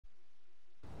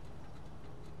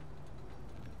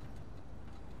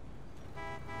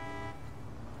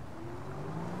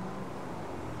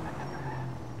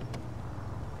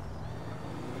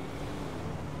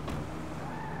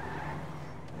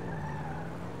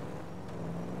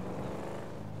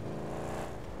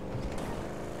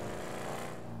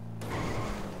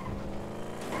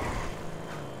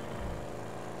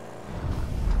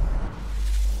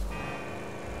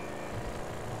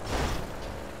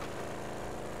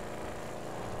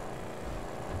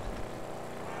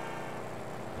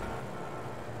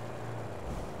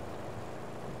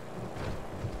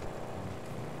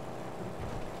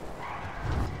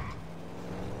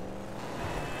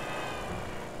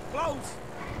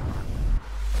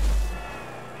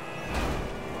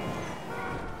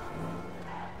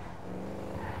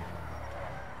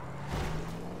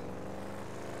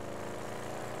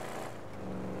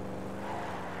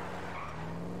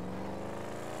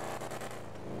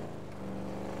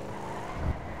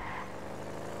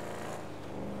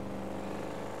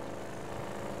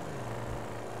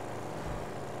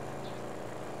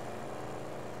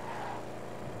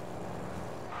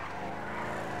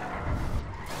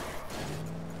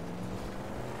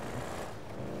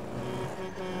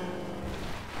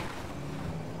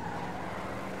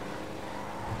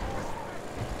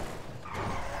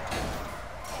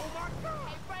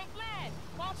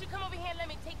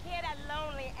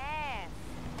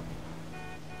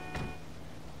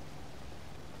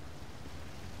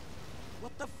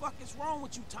is wrong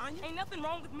with you, Tanya? Ain't nothing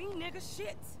wrong with me, nigga.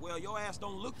 Shit. Well, your ass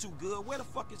don't look too good. Where the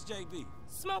fuck is JB?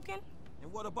 Smoking.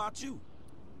 And what about you?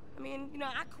 I mean, you know,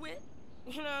 I quit.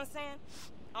 You know what I'm saying?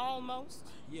 Almost.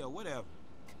 Yeah, whatever.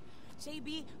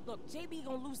 JB, look, JB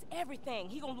gonna lose everything.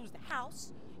 He gonna lose the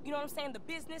house, you know what I'm saying, the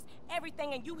business,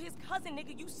 everything, and you his cousin,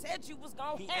 nigga. You said you was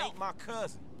gonna help. He ain't my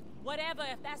cousin. Whatever,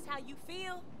 if that's how you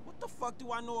feel. What the fuck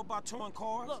do I know about towing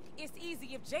cars? Look, it's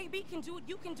easy. If JB can do it,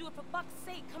 you can do it, for fuck's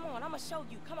sake. Come on, I'ma show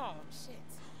you. Come on, shit.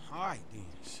 All right, then.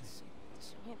 Shit.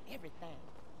 Show him everything.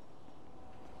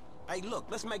 Hey, look,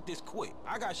 let's make this quick.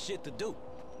 I got shit to do.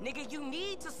 Nigga, you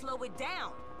need to slow it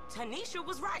down. Tanisha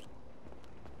was right.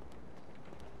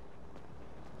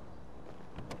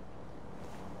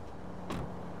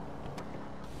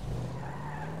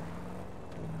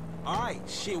 All right,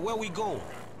 shit, where we going?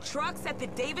 Trucks at the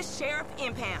Davis Sheriff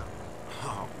Impound.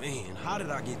 Oh, man, how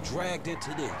did I get dragged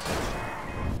into this?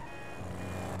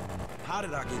 How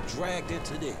did I get dragged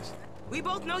into this? We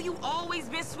both know you always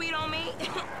been sweet on me.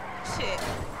 Shit.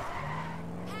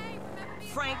 Hey, remember me?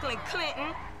 Franklin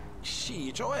Clinton.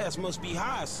 Shit, your ass must be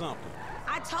high or something.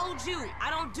 I told you,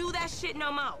 I don't do that shit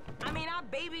no more. I mean, I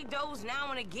baby doze now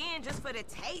and again just for the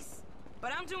taste.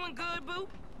 But I'm doing good, boo.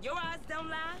 Your eyes don't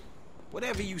lie.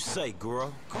 Whatever you say,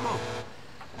 girl. Come on.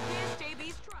 Here's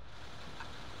JB's truck.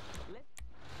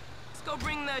 Let's go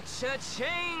bring the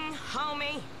cha-ching,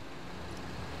 homie.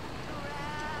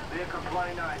 Vehicle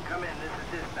 29, come in. This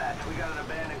is dispatch. We got an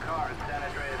abandoned car at San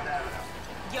Andreas Avenue.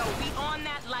 Yo, we on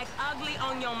that like ugly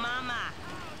on your mama.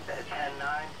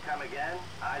 10-9, come again?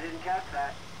 I didn't catch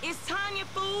that. It's Tanya,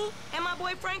 fool, and my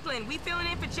boy Franklin. We filling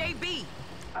in for JB.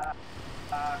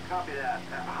 Copy that.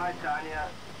 Hi, Tanya.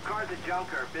 Car's a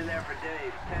junker. Been there for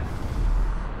days.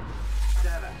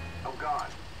 10-7. I'm gone.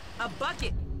 A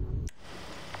bucket.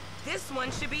 This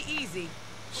one should be easy.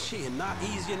 Shit, not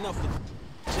easy enough for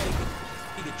JB.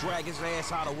 He could drag his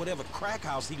ass out of whatever crack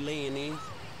house he laying in.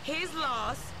 His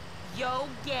loss, your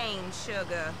gain,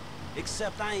 sugar.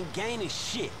 Except I ain't gaining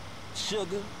shit,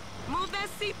 sugar. Move that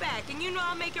seat back, and you know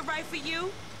I'll make it right for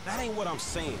you. That ain't what I'm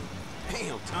saying.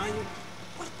 Damn, Tanya.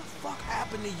 What the fuck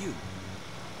happened to you?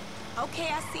 Okay,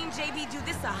 I seen JB do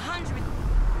this 100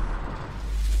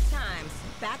 times.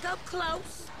 Back up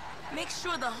close. Make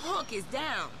sure the hook is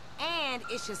down. And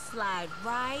it should slide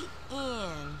right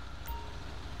in.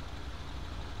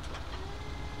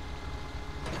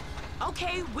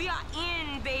 Okay, we are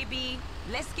in, baby.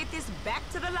 Let's get this back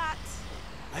to the lot.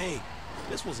 Hey,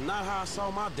 this was not how I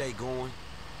saw my day going.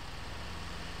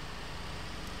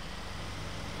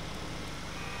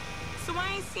 So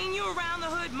I ain't seen you around the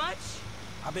hood much?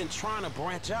 I've been trying to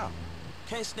branch out.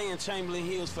 Can't stay in Chamberlain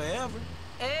Hills forever.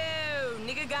 Oh,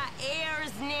 nigga got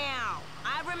airs now.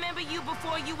 I remember you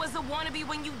before you was a wannabe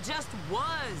when you just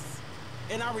was.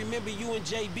 And I remember you and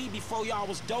JB before y'all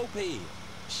was dopeheads.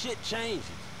 Shit changes.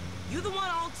 You the one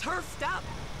all turfed up.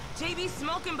 JB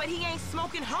smoking, but he ain't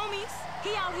smoking homies.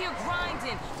 He out here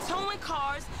grinding, towing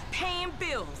cars, paying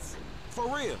bills. For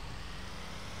real.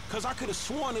 Cause I could've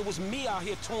sworn it was me out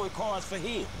here towing cars for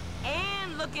him.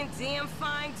 And looking damn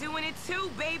fine doing it too,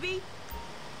 baby.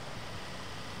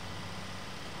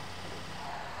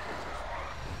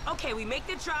 Okay, we make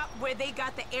the drop where they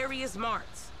got the areas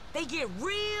marked. They get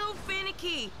real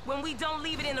finicky when we don't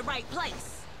leave it in the right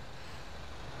place.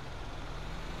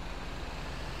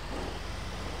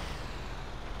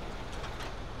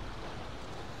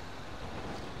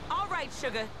 All right,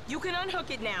 sugar, you can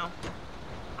unhook it now.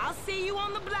 I'll see you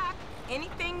on the block.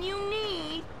 Anything you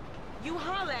need, you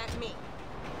holler at me.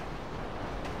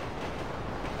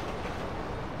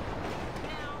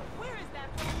 Now, where is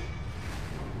that fool?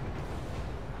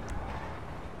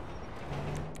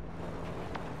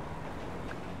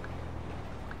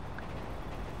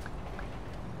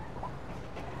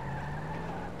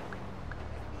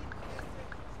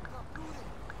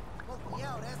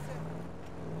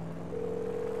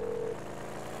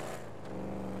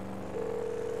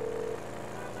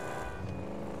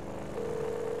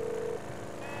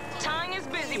 Tanya's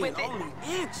busy with it. Only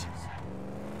inches.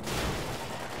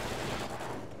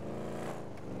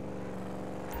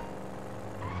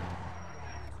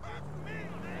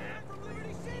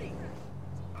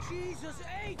 Jesus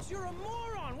H, you're a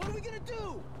moron! What are we gonna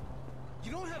do?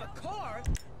 You don't have a car?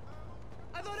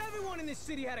 I thought everyone in this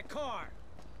city had a car.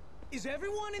 Is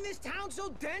everyone in this town so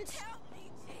dense? Help me,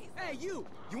 Jesus. Hey, you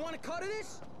want a cut of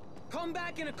this? Come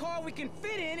back in a car we can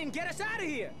fit in and get us out of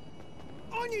here.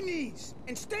 On your knees,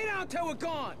 and stay down till we're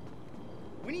gone.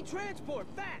 We need transport,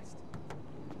 fast.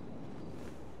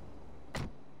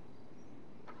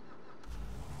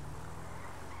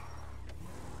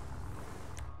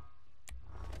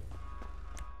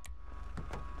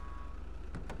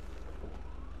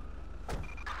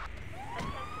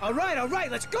 All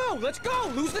right, let's go!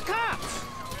 Lose the cops!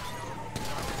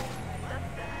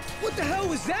 What the hell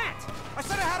was that? I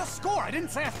said I had a score. I didn't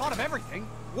say I thought of everything.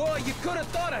 Well, you could have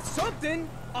thought of something.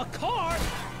 A car?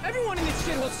 Everyone in this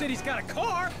shithole city's got a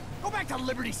car. Go back to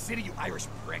Liberty City, you Irish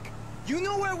prick. You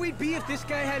know where we'd be if this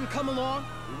guy hadn't come along?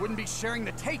 We wouldn't be sharing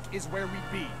the take is where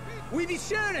we'd be. We'd be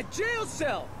sharing a jail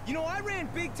cell. You know, I ran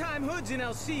big-time hoods in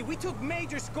LC. We took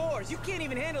major scores. You can't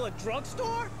even handle a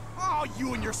drugstore? Oh,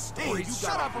 you and your stories. you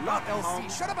Shut got up a about lot, LC.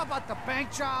 homie. Shut up about the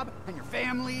bank job and your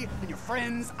family and your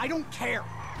friends. I don't care.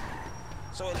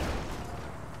 So at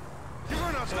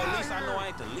least I know I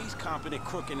ain't the least competent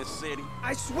crook in the city.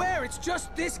 I swear, it's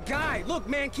just this guy. Look,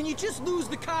 man, can you just lose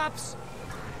the cops?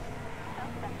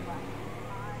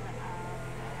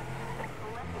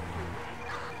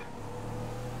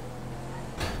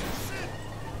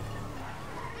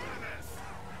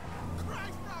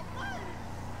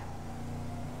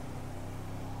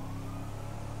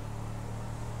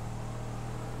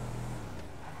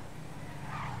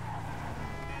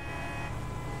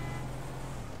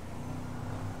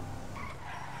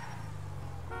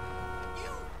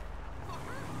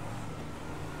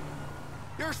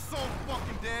 You're so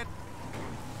fucking dead.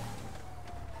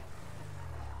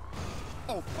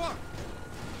 Oh, fuck.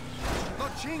 No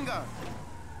chinga.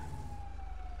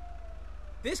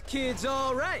 This kid's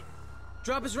all right.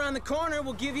 Drop us around the corner,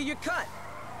 we'll give you your cut.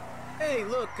 Hey,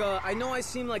 look, I know I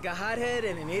seem like a hothead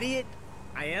and an idiot.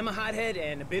 I am a hothead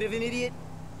and a bit of an idiot,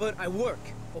 but I work,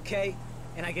 okay?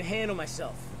 And I can handle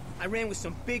myself. I ran with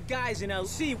some big guys in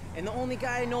LC, and the only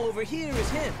guy I know over here is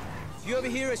him. If you ever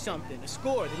hear of something, a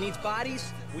score that needs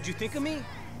bodies, would you think of me?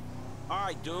 All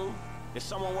right, dude. If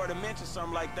someone were to mention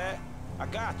something like that, I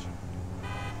got you.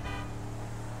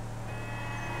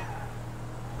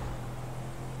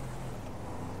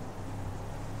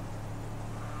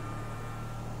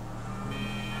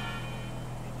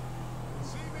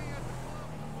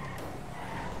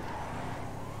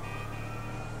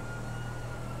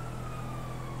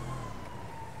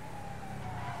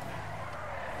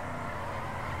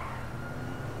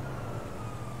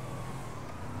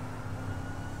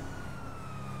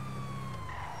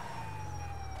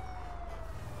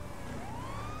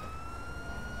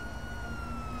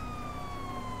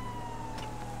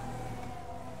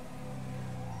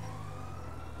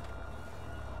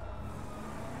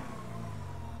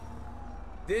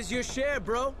 There's your share,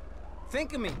 bro.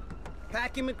 Think of me.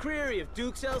 Packy McCreary of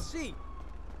Duke's LC. You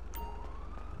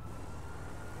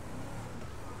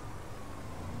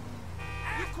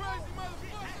crazy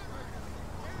motherfucker.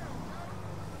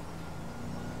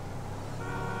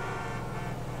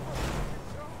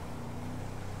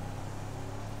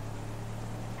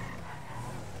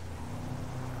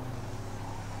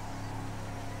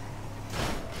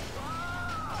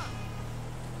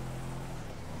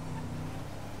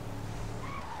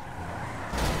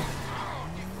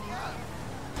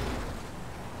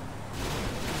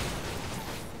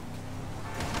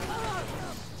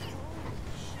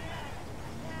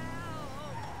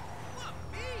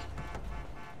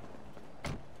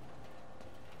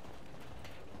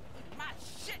 My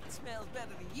shit smells better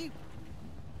than you.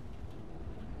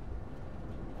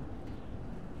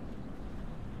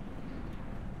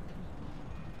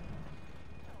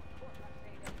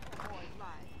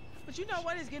 But you know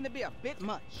what? It's getting to be a bit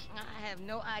much. I have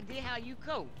no idea how you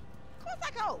cope. Of course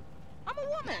I go. I'm a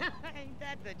woman. Ain't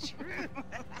that the truth?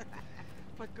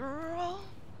 But girl,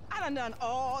 I done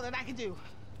all that I can do.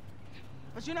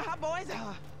 But you know how boys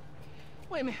are.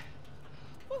 Wait a minute.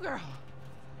 Oh, girl.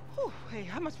 Whew, hey,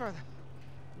 how much further?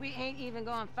 We ain't even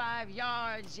gone 5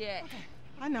 yards yet. Okay.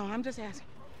 I know, I'm just asking.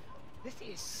 This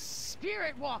is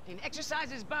spirit walking.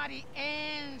 Exercises body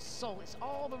and soul. It's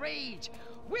all the rage.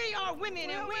 We are women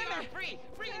and we are free.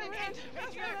 Free in the end.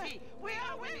 Patriarchy. We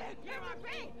are women. You are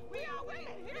free. We are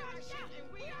women. You are shouting.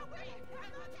 We are women.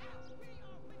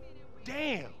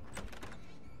 Damn.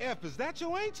 F, is that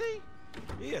your auntie?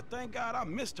 Yeah, thank God I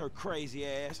missed her crazy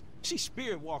ass. She's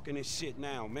spirit walking this shit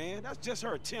now, man. That's just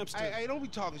her attempts to... Hey, don't be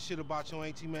talking shit about your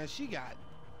auntie, man. She got...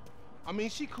 I mean,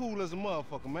 she cool as a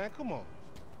motherfucker, man. Come on.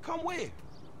 Come where?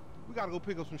 We gotta go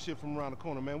pick up some shit from around the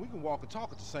corner, man. We can walk and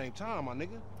talk at the same time, my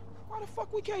nigga. Why the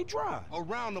fuck we can't drive?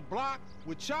 Around the block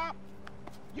with Chop?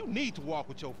 You need to walk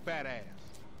with your fat ass.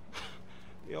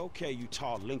 Yeah, okay, you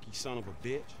tall, linky son of a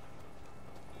bitch.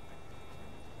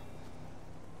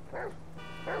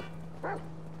 Come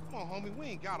on, homie. We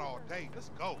ain't got all day.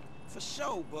 Let's go. For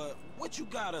sure, but what you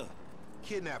got up?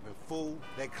 Kidnapping, fool.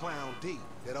 That clown D.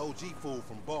 That OG fool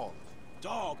from Ballers.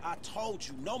 Dog, I told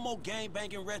you, no more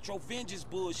gang-banging retro vengeance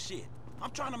bullshit. I'm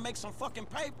trying to make some fucking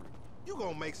paper. You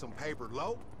gonna make some paper,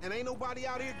 low, and ain't nobody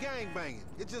out here gangbanging.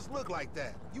 It just look like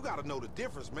that. You gotta know the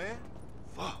difference, man.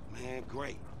 Fuck, man,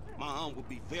 great. My aunt would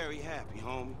be very happy,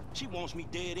 homie. She wants me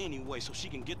dead anyway so she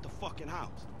can get the fucking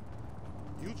house.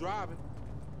 You driving.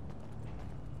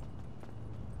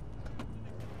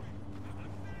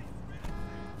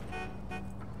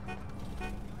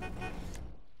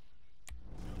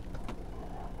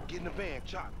 Get in the van,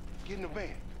 Chop. Get in the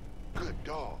van. Good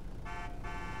dog.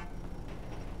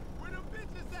 Where them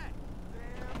bitches at?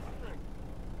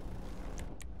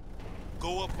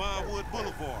 Go up Vinewood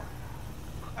Boulevard.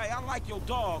 Hey, I like your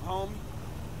dog, homie.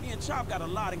 Me and Chop got a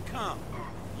lot in common.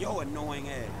 Yo annoying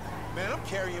ass. Man, I'm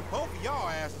carrying both of y'all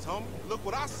asses, homie. Look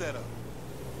what I set up.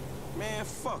 Man,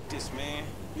 fuck this, man.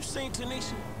 You seen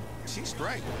Tanisha? She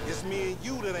straight. It's me and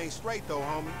you that ain't straight, though,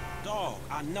 homie. Dog,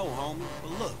 I know, homie.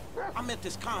 But look, I met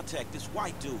this contact, this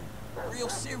white dude. Real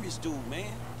serious dude,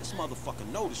 man. This motherfucker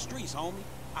know the streets, homie.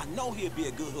 I know he'll be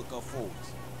a good hookup for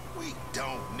us. We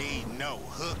don't need no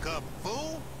hookup,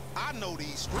 fool. I know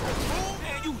these streets, fool.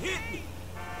 Man, you hit me.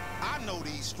 I know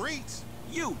these streets.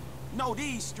 You know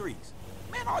these streets.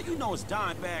 Man, all you know is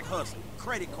dime bag hustling,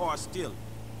 credit card stealing,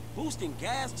 boosting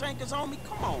gas tankers on me.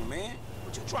 Come on, man.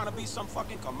 What, you trying to be some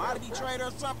fucking commodity trader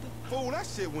or something? Fool, that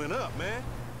shit went up, man.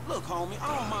 Look, homie,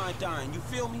 I don't mind dying, you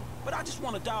feel me? But I just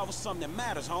want to die over something that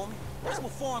matters, homie. That's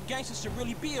what foreign gangsters should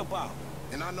really be about.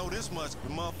 And I know this much, the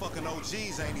motherfucking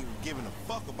OGs ain't even giving a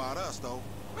fuck about us, though.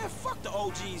 Man, fuck the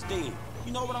OGs then.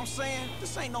 You know what I'm saying?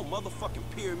 This ain't no motherfucking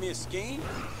pyramid scheme.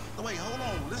 Wait, hold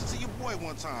on. Listen to your boy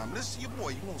one time. Listen to your boy.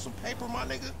 You want some paper, my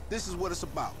nigga? This is what it's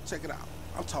about. Check it out.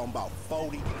 I'm talking about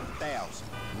 40,000.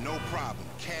 No problem.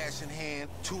 Cash in hand,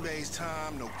 2 days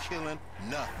time, no killing,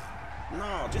 nothing.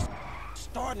 No, just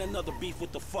starting another beef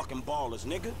with the fucking ballers,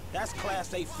 nigga. That's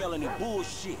Class A felony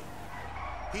bullshit.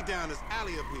 He down this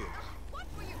alley up here. What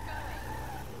were you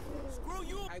going? Screw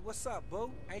you. Hey, what's up,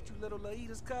 boo? Ain't you little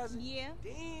Laida's cousin? Yeah.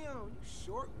 Damn, you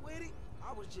short with it?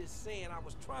 I was just saying I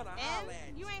was trying to holler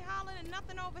at You ain't hollering at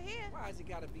nothing over here. Why has it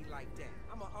gotta be like that?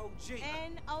 I'm an OG.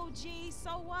 And OG,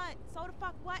 so what? So the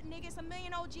fuck what, nigga? It's a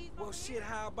million OGs Well, over shit, here.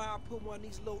 how about I put one of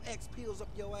these little X pills up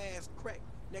your ass crack?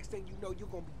 Next thing you know, you're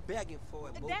gonna be begging for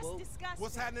it, boo-boo. That's disgusting.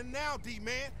 What's happening now,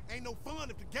 D-man? Ain't no fun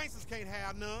if the gangsters can't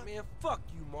have none. Man, fuck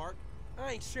you, Mark.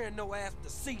 I ain't sharing no ass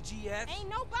with the CGF. Ain't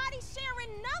nobody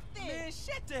sharing nothing. Man,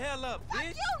 shut the hell up, fuck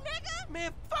bitch. you, nigga.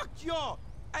 Man, fuck y'all.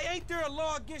 Hey, ain't there a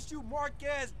law against you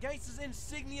mark-ass gangsters,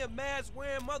 insignia,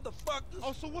 mask-wearing motherfuckers?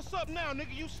 Oh, so what's up now,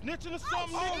 nigga? You snitching or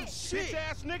something, nigga? shit.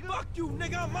 Bitch-ass nigga. Fuck you,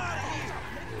 nigga. I'm out of here.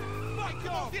 Fuck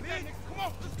y'all, Get that bitch. nigga. Come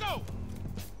on, let's go.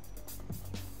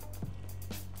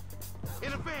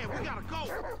 In the van, we gotta go.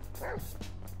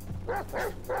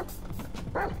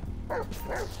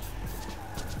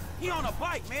 He on a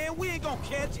bike, man. We ain't gonna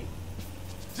catch him.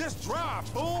 Just drive,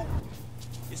 fool.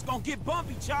 It's gonna get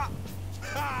bumpy, Chop.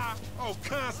 Ha! Oh,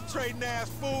 concentrating ass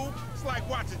fool. It's like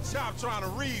watching Chop trying to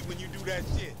read when you do that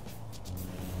shit.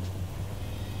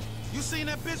 You seen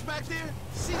that bitch back there?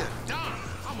 She a dime.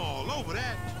 I'm all over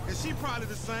that. And she probably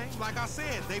the same. Like I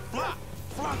said, they flop.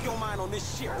 Flock your mind on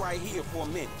this shit right here for a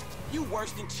minute. You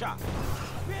worse than Chop.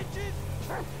 Bitches.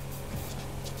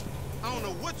 I don't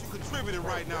know what you contributing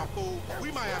right now, fool.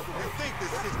 We might have to rethink this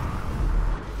system.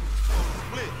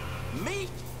 Split. Me?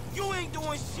 You ain't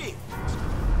doing shit.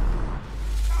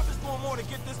 Chop is doing more to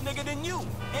get this nigga than you,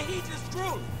 and he just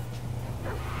drooling.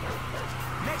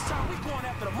 Next time we going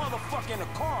after the motherfucker in the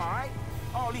car, all right?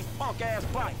 All these punk-ass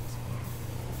bikes.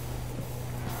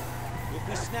 If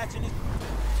we snatching his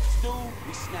stew,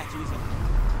 we snatching his...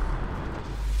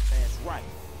 That's right.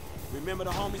 Remember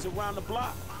the homies around the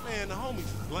block? Man, the homies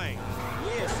is lame.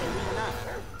 Yeah, so we not.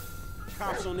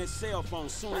 Cops on their cell phone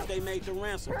soon as they made the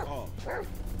ransom call.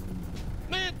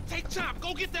 Man, take Chop.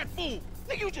 Go get that fool.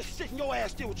 Nigga, you just sitting your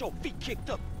ass there with your feet kicked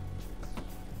up.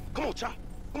 Come on, Chop.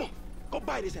 Come on. Go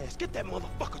bite his ass. Get that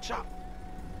motherfucker, Chop.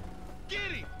 Get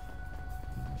him.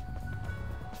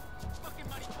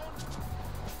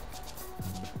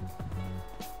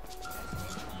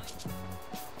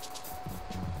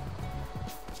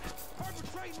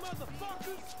 Perpetrate,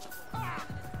 motherfuckers. Ah!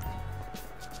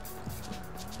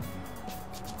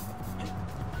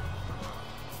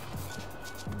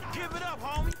 Give it up,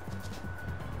 homie.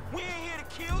 We ain't here to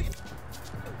kill you.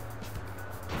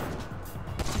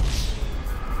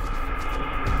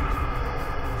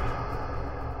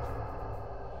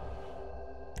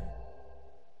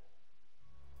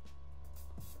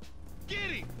 Get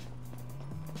him.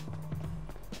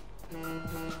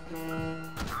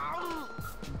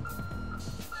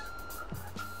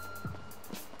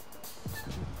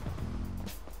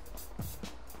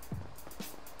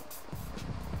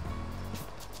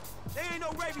 They ain't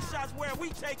no rabies shots where we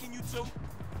taking you to.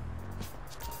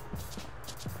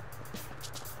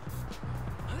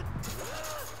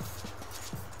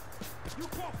 You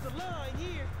crossed the line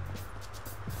here.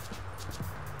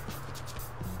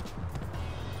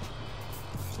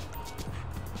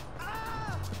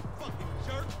 Ah! Fucking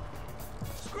jerk.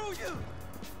 Screw you.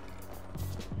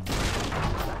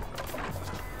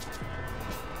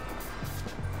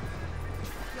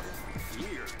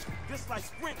 Weird. This like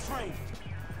sprint training.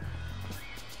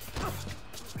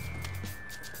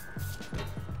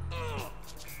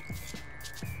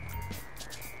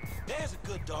 There's a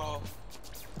good dog.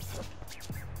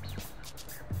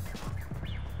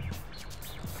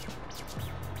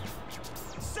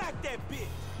 Sack that bitch.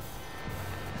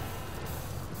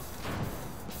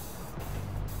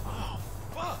 Oh,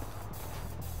 fuck.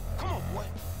 Come on, boy.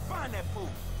 Find that fool.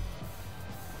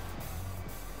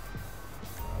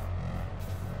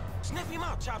 Sniff him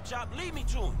out, Chop Chop. Lead me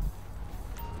to him.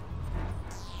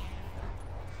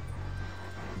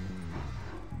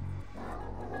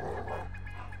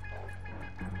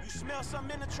 You smell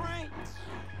something in the train?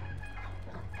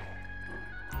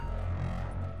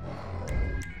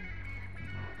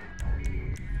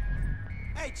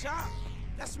 Hey, Chop.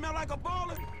 That smell like a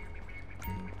baller?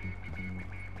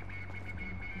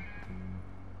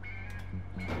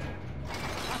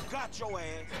 I got your ass.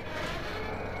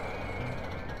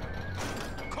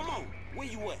 Come on, where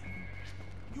you at?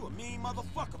 You a mean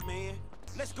motherfucker, man.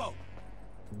 Let's go.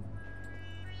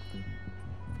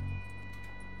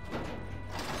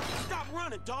 Stop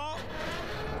running, dawg.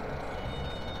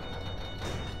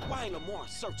 Why ain't Lamar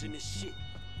searching this shit?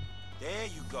 There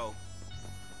you go.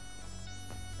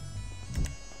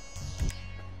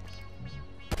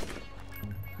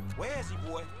 Where is he,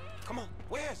 boy? Come on,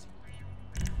 where is he?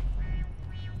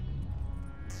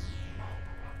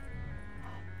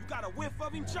 You got a whiff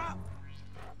of him, Chop?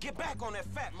 Get back on that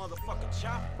fat motherfucker,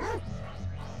 Chop.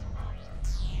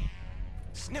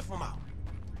 Sniff him out.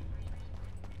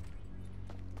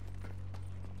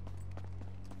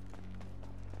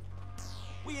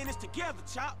 We in this together,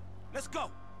 Chop. Let's go.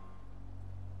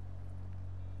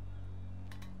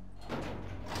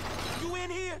 You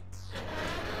in here?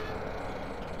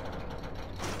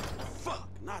 Fuck,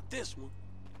 not this one.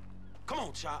 Come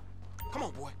on, Chop. Come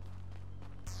on, boy.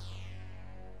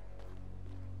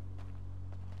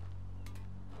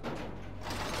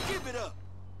 Give it up.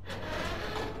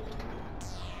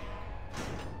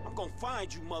 I'm gonna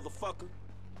find you, motherfucker.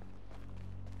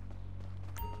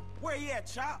 Where you at,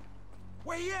 Chop?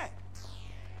 Where you at?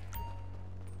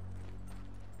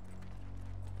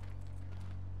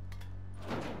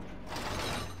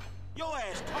 Your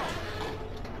ass talk.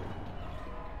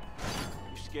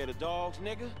 You scared of dogs,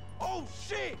 nigga? Oh,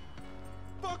 shit!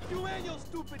 Fuck you and your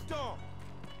stupid dog.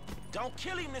 Don't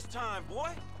kill him this time, boy.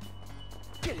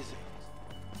 Get his ass.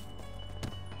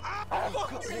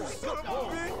 Fuck you, you son of a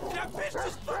bitch! That bitch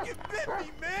just fucking bit me,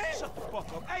 man! Shut the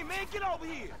fuck up. Hey, man, get over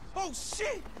here! Oh,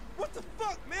 shit! What the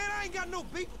fuck, man? I ain't got no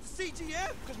beef with the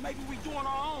CGF. Cause maybe we doing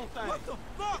our own thing. What the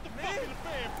fuck, man? Fuck the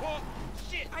fan, Punk.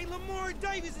 Shit. Hey, Lamar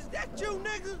Davis, is that you,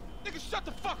 nigga? Nigga, shut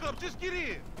the fuck up. Just get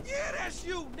in. Yeah, that's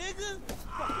you, nigga.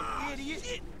 Fucking idiot.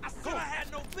 Shit. I said I had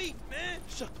no beef, man.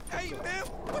 Shut the fuck Hey, up. man,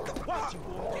 what the fuck?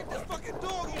 Get this fucking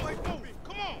dog away from me.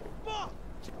 Come on. Fuck.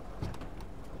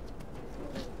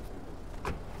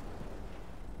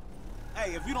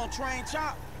 Hey, if you don't train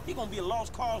Chop, he gonna be a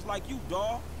lost cause like you,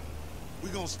 dawg. We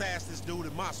gonna stash this dude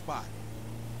in my spot.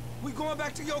 We going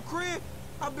back to your crib?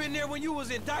 I've been there when you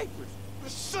was in diapers.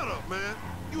 Shut up, man.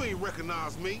 You ain't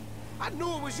recognize me. I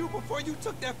knew it was you before you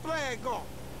took that flag off.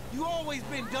 You always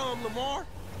been dumb, Lamar.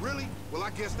 Really? Well, I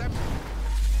guess that...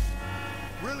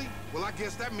 Really? Well, I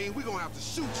guess that means we gonna have to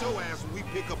shoot your ass when we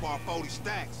pick up our 40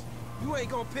 stacks. You ain't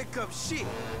gonna pick up shit.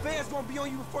 Fans gonna be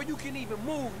on you before you can even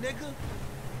move, nigga.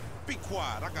 Be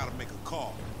quiet. I gotta make a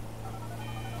call.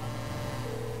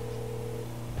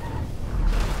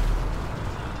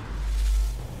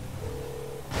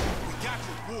 We got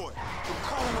your boy. You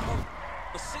calling him on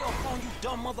a cell phone, you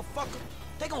dumb motherfucker?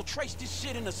 They gonna trace this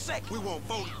shit in a second. We want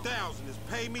 40,000. Is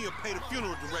pay me or pay the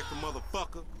funeral director,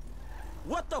 motherfucker.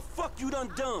 What the fuck you done?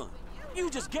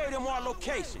 You just gave them our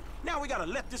location. Now we gotta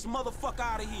let this motherfucker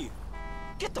out of here.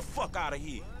 Get the fuck out of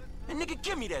here. And nigga,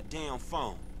 give me that damn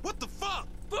phone. What the fuck?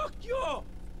 Fuck y'all.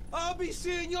 I'll be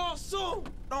seeing y'all soon.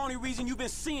 The only reason you been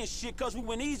seeing shit cause we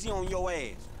went easy on your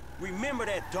ass. Remember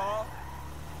that, dawg.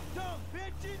 Dumb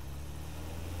bitches.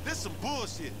 This some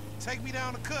bullshit. Take me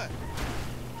down the cut.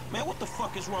 Man, what the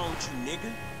fuck is wrong with you,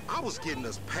 nigga? I was getting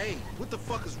us paid. What the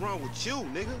fuck is wrong with you,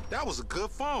 nigga? That was a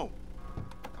good phone.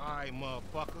 All right,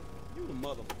 motherfucker. You the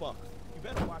motherfucker. You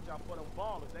better watch out for them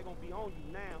ballers. They gonna be on you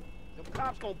now. The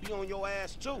cops gonna be on your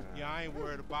ass, too. Yeah, I ain't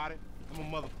worried about it.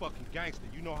 I'm a motherfucking gangster.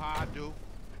 You know how I do.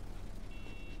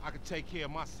 I can take care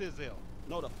of my sizzle.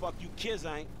 No, the fuck you kids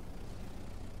ain't.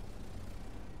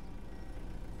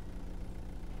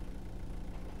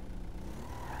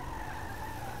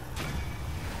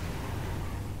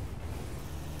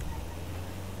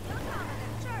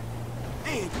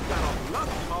 Man, you got off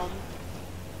lucky, homie.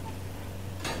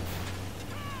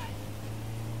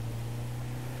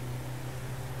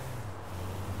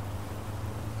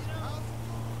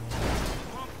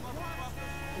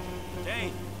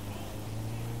 Dang.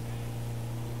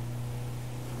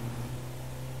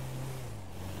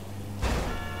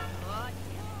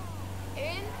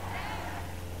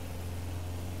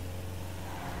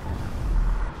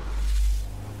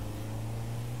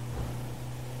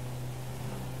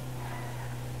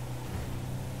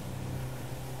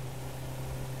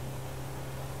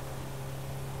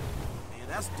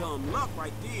 That's dumb luck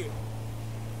right there.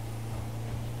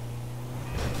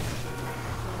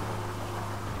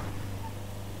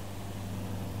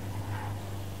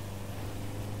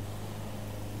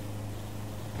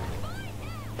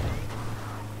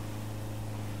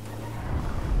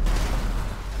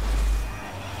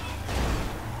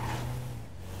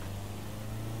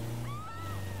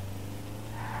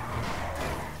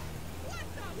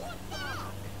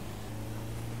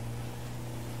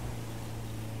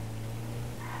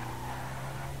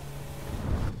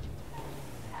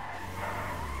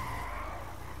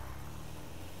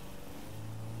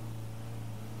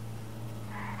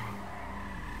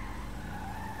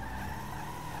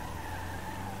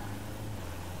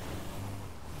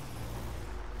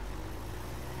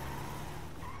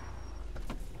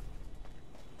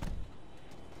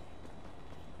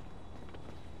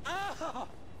 Oh,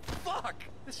 fuck!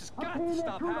 This has got to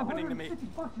stop happening to me.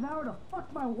 $150 an hour to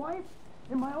fuck my wife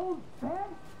in my own bed?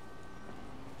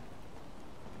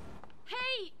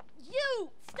 Hey,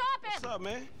 you! Stop it! What's up,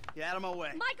 man? Get out of my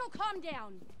way. Michael, calm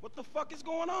down. What the fuck is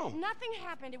going on? Nothing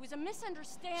happened. It was a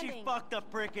misunderstanding. She fucked a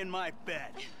prick in my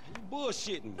bed. You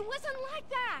bullshitting. It wasn't like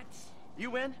that.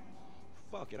 You in?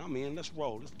 Fuck it, I'm in. Let's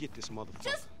roll. Let's get this motherfucker.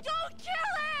 Just don't kill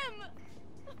him!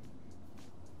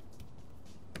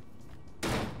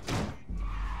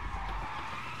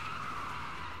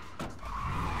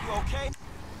 You okay,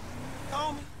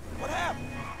 homie? What happened?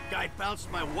 Guy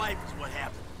bounced my wife is what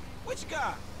happened. Which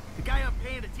guy? The guy I'm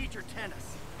paying to teach her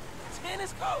tennis.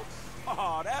 Tennis coach?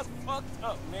 Oh, that's fucked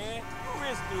up, man. You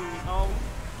rich dudes, homie.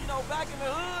 You know, back in the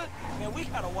hood, man, we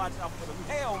gotta watch out for the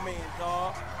mailman,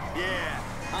 dog. Yeah,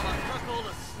 I'm a cuckold,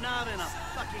 a snob, and a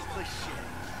fucking cliche.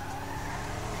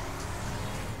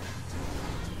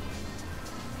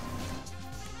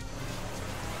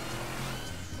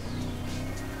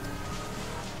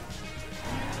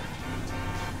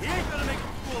 He ain't gonna make a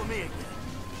fool of me again.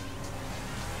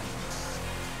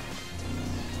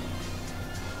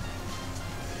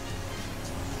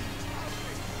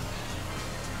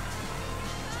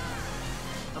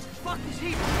 The fuck is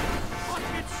he?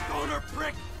 Fucking stoner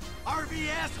prick! RV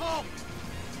asshole!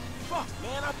 Fuck,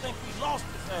 man, I think we lost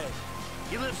his ass.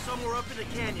 He lives somewhere up in the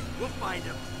canyon. We'll find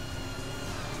him.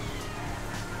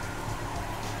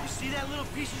 You see that little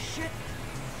piece of shit?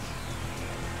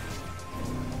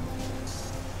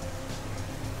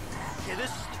 Okay,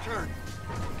 this is the turn.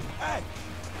 Hey,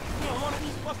 you in one of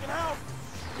these fucking houses?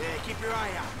 Yeah, keep your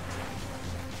eye out.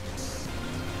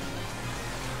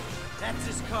 That's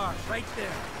his car, right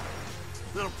there.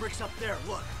 Little prick's up there,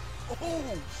 look.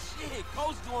 Oh, shit,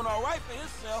 Coach doing all right for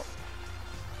himself.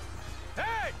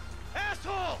 Hey,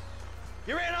 asshole!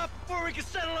 You ran off before we could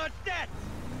settle our debt!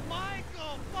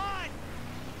 Michael, what?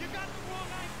 You got the wrong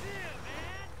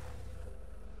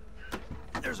idea,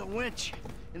 man. There's a winch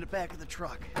in the back of the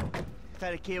truck.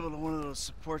 Tied a cable to one of those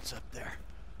supports up there.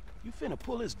 You finna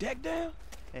pull his deck down?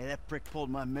 Hey, that prick pulled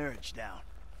my marriage down.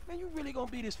 Man, you really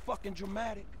gonna be this fucking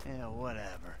dramatic? Yeah,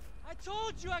 whatever. I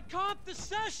told you I comped the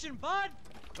session, bud.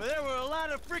 But there were a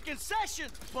lot of freaking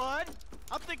sessions, bud.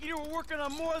 I'm thinking you were working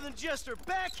on more than just her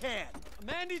backhand.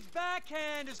 Mandy's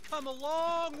backhand has come a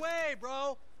long way,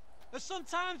 bro. But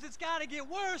sometimes it's gotta get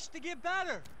worse to get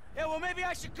better. Yeah, well, maybe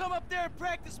I should come up there and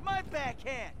practice my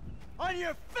backhand. On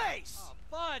your face! Oh,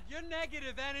 bud, your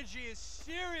negative energy is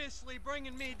seriously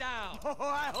bringing me down. Oh,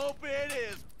 I hope it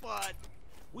is, bud.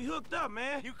 We hooked up,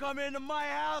 man. You come into my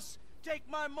house, take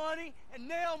my money, and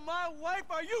nail my wife?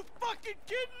 Are you fucking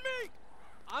kidding me?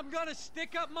 I'm gonna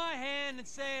stick up my hand and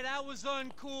say that was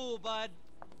uncool, bud.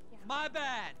 My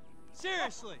bad.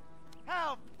 Seriously.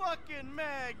 How fucking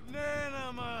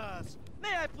magnanimous!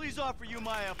 May I please offer you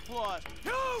my applause?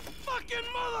 You fucking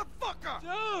motherfucker!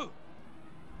 Dude!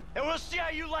 And we'll see how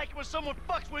you like it when someone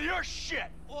fucks with your shit.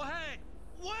 Well, hey,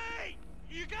 wait!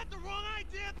 You got the wrong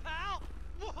idea, pal!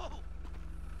 Whoa!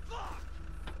 Fuck!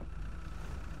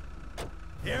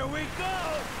 Here we go!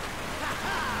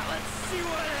 Ha-ha! Let's see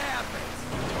what happens!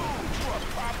 Dude, you are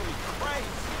probably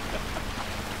crazy.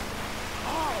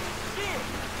 Oh, shit!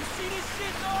 You see this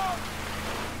shit, dog?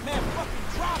 Man, fucking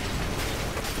drop it!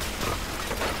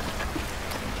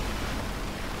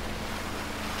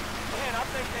 Man, I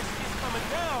think that shit's coming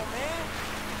down, man.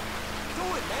 Do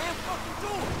it, man. Fucking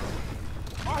do it.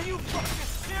 Are you fucking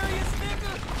serious,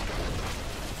 nigga?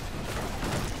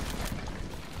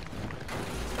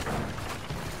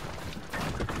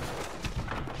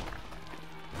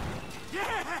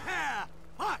 Yeah!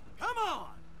 Hot, come on!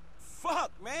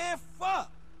 Fuck, man,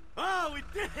 fuck! Oh, we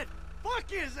did it! Fuck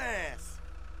his ass!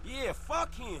 Yeah,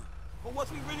 fuck him. But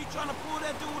was we really trying to pull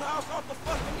that dude's house off the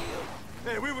fucking hill?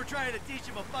 Hey, we were trying to teach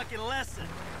him a fucking lesson.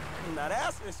 Now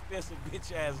that's an expensive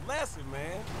bitch-ass lesson,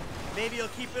 man. Maybe he'll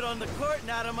keep it on the court and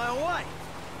out of my wife.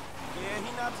 Yeah,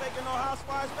 he not taking no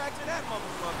housewives back to that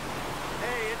motherfucker.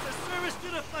 Hey, it's a service to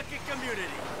the fucking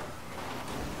community.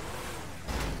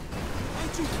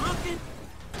 Ain't you looking?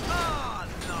 Oh,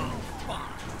 no,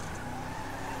 fuck.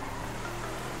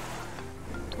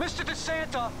 Mr.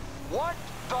 DeSanta, what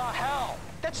the hell?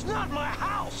 That's not my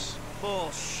house!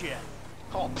 Bullshit.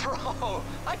 Oh, bro,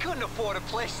 I couldn't afford a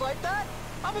place like that.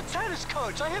 I'm a tennis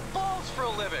coach. I hit balls for a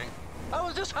living. I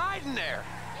was just hiding there.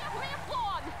 Give me a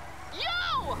phone!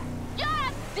 You!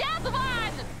 Yes, that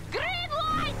one! Green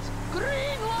light!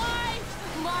 Green light!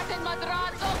 Martin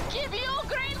Madrazo, give you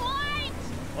green light!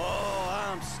 Oh,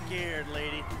 I'm scared,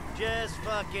 lady. Just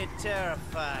fucking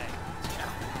terrified.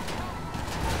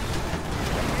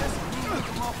 Yes, you need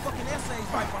the motherfucking essays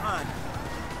right behind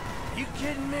you. You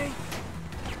kidding me?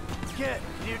 Kid,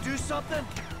 can you do something?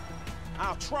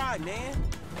 I'll try, man.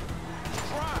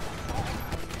 Try.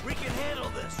 We can handle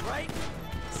this, right?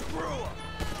 Screw 'em.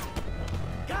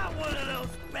 Got one of those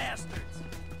bastards.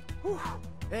 Whew.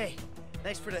 Hey,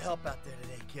 thanks for the help out there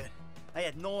today, kid. I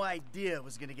had no idea it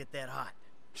was gonna get that hot.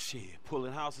 Shit,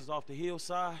 pulling houses off the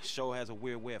hillside sure has a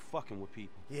weird way of fucking with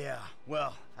people. Yeah,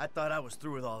 well, I thought I was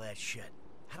through with all that shit.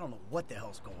 I don't know what the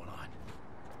hell's going on.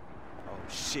 Oh,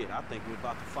 shit, I think we're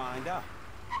about to find out.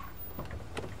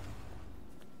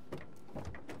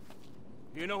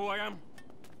 You know who I am?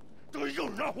 Do you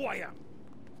know who I am?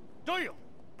 Do you?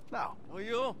 No. Well,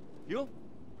 you? You?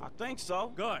 I think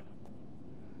so. Good.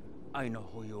 I know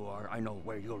who you are. I know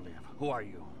where you live. Who are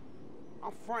you?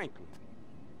 I'm Franklin.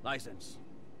 License.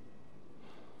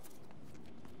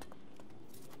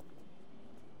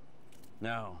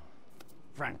 Now,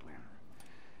 Franklin,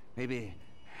 maybe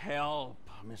help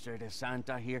Mr.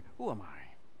 DeSanta here. Who am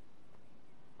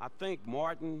I? I think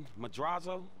Martin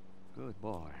Madrazo. Good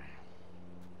boy.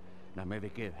 Now maybe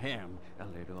give him a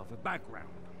little of a background.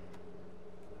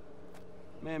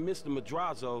 Man, Mr.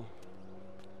 Madrazo...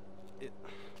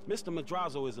 Mr.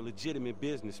 Madrazo is a legitimate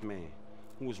businessman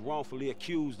who was wrongfully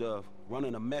accused of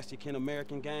running a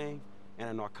Mexican-American gang and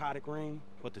a narcotic ring,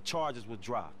 but the charges were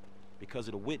dropped because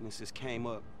of the witnesses came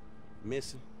up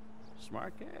missing.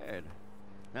 Smart kid.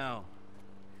 Now,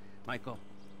 Michael,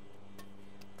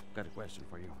 got a question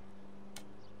for you.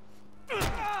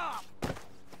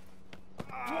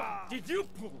 What did you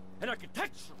pull an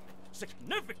architectural,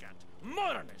 significant,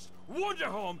 modernist wonder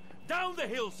home down the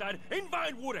hillside in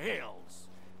Vinewood Hills?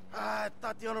 I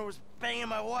thought the owner was banging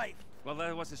my wife. Well,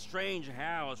 that was a strange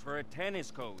house for a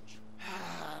tennis coach.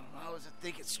 I wasn't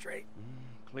thinking straight.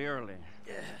 Clearly.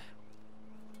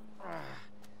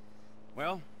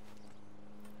 Well,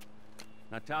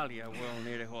 Natalia will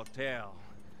need a hotel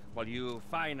while you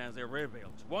finance the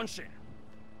rebuild, won't she?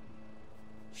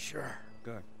 Sure.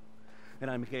 Good. And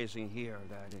I'm guessing here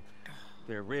that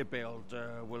the rebuild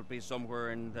will be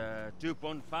somewhere in the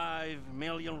 2.5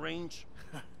 million range?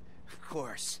 Of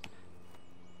course.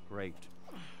 Great.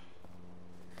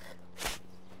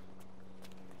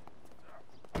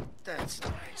 That's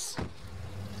nice.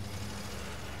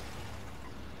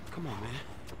 Come on, man.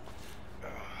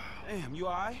 Damn, you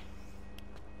all right?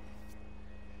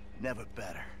 Never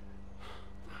better.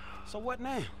 So what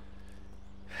now?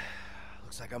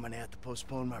 Looks like I'm gonna have to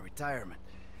postpone my retirement.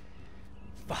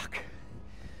 Fuck.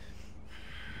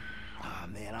 Oh,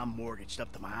 man, I'm mortgaged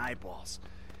up to my eyeballs.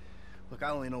 Look, I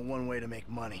only know one way to make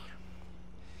money.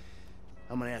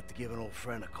 I'm gonna have to give an old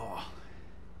friend a call.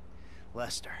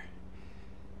 Lester.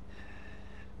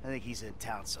 I think he's in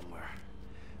town somewhere.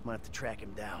 I'm gonna have to track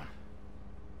him down.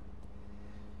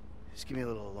 Just give me a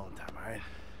little alone time, all right?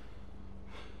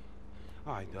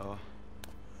 All right, dawg.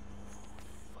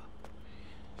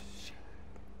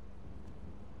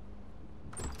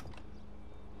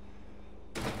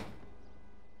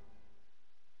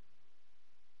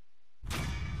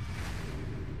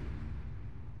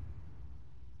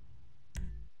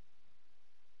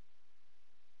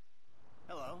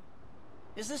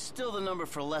 Is this still the number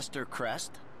for Lester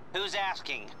Crest? Who's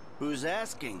asking? Who's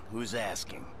asking? Who's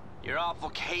asking? You're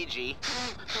awful cagey.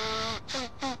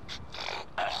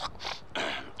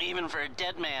 Even for a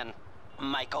dead man,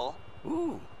 Michael.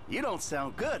 Ooh, you don't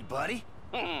sound good, buddy.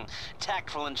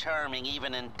 Tactful and charming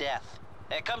even in death.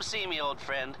 Hey, come see me, old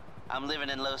friend. I'm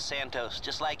living in Los Santos,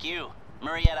 just like you.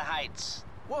 Murrieta Heights.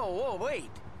 Whoa,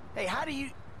 wait. Hey, how do you...